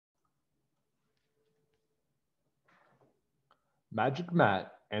Magic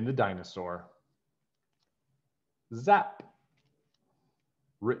Matt and the Dinosaur. Zap.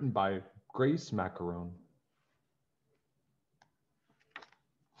 Written by Grace Maccarone.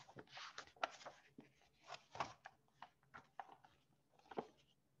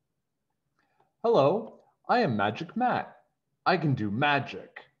 Hello, I am Magic Matt. I can do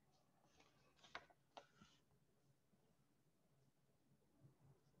magic.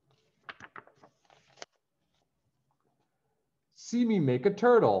 See me make a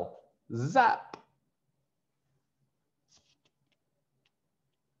turtle. Zap.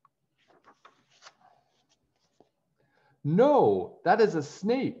 No, that is a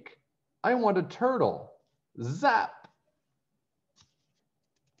snake. I want a turtle. Zap.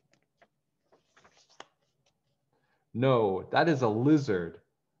 No, that is a lizard.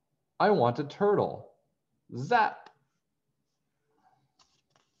 I want a turtle. Zap.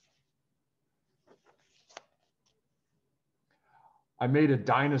 I made a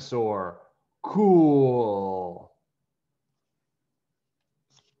dinosaur. Cool.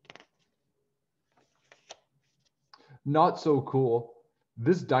 Not so cool.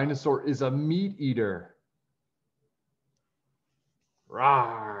 This dinosaur is a meat eater.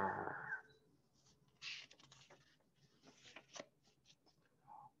 Rawr.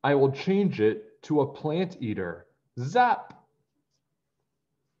 I will change it to a plant eater. Zap.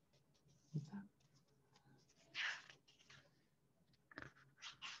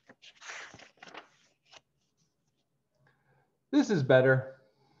 This is better.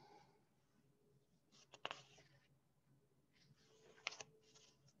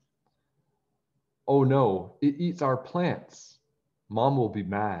 Oh no, it eats our plants. Mom will be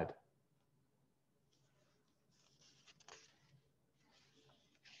mad.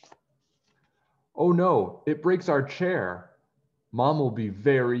 Oh no, it breaks our chair. Mom will be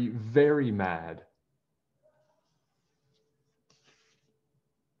very, very mad.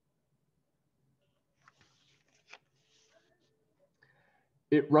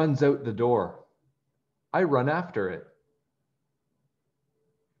 It runs out the door. I run after it.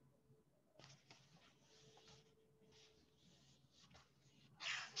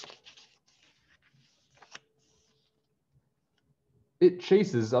 It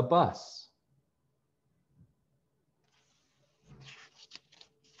chases a bus.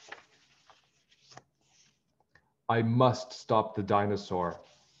 I must stop the dinosaur.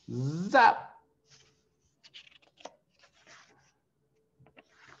 Zap!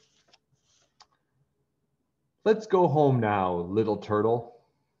 Let's go home now, little turtle.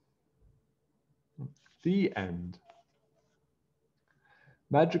 The end.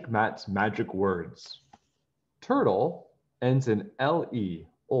 Magic Matt's magic words. Turtle ends in LE,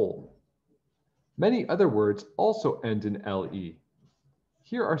 ol. Many other words also end in LE.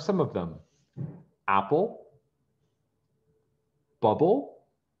 Here are some of them. Apple, bubble,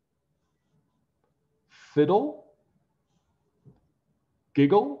 fiddle,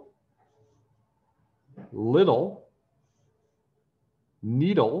 giggle, little,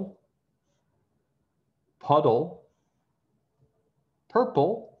 needle, puddle,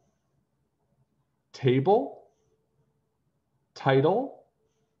 purple, table, title,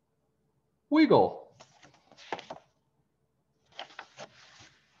 wiggle.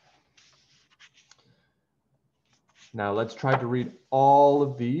 Now let's try to read all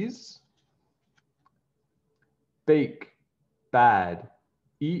of these. Bake, bad,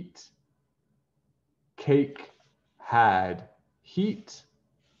 eat, cake, had, heat,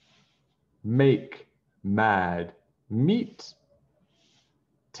 make, mad, meat,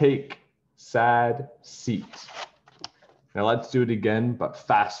 take, sad, seat. Now let's do it again, but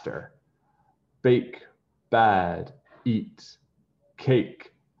faster. Bake, bad, eat,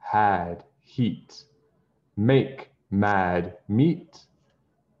 cake, had, heat, make, mad, meat,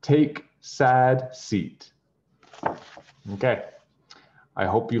 take, sad, seat. Okay, I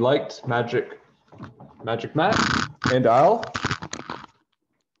hope you liked Magic Matt, and I'll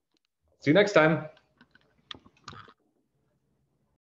see you next time.